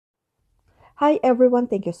Hi everyone,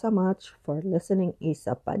 thank you so much for listening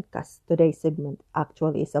Isa podcast. Today's segment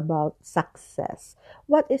actually is about success.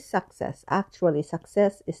 What is success? Actually,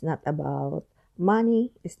 success is not about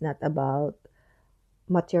money, it's not about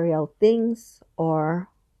material things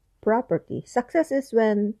or property. Success is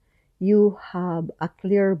when you have a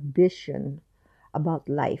clear vision about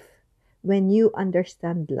life, when you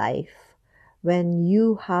understand life, when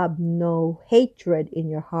you have no hatred in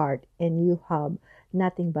your heart and you have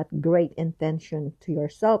nothing but great intention to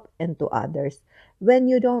yourself and to others, when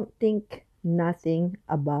you don't think nothing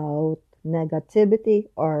about negativity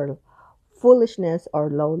or foolishness or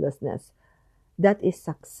lawlessness. That is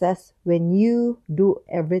success when you do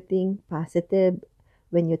everything positive,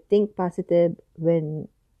 when you think positive, when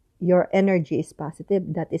your energy is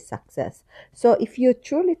positive, that is success. So if you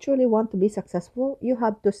truly, truly want to be successful, you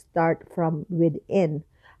have to start from within.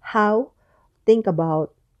 How? Think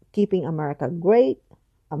about keeping America great,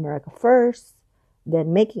 America first,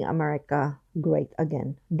 then making America great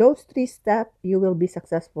again. Those three steps, you will be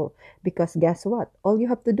successful because guess what? All you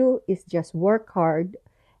have to do is just work hard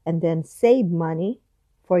and then save money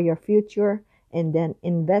for your future and then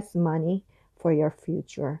invest money for your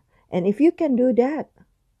future. And if you can do that,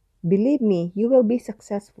 believe me, you will be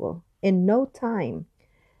successful in no time.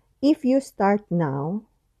 If you start now,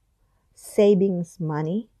 savings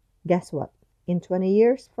money, guess what? In 20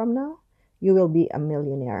 years from now, you will be a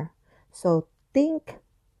millionaire. So think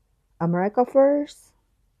America first,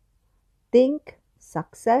 think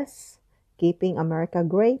success, keeping America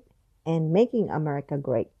great, and making America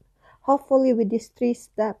great. Hopefully, with these three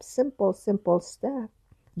steps, simple step,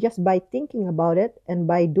 just by thinking about it and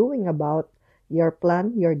by doing about your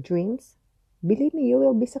plan, your dreams, believe me, you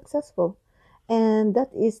will be successful. And that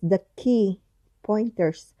is the key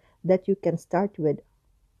pointers that you can start with.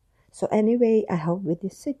 So anyway, I hope with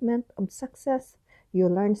this segment of success, you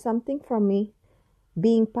learn something from me.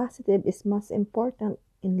 Being positive is most important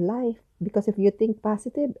in life because if you think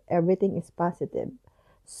positive, everything is positive.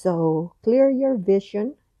 So clear your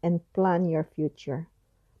vision and plan your future.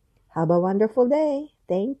 Have a wonderful day.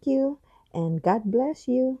 Thank you and God bless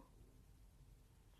you.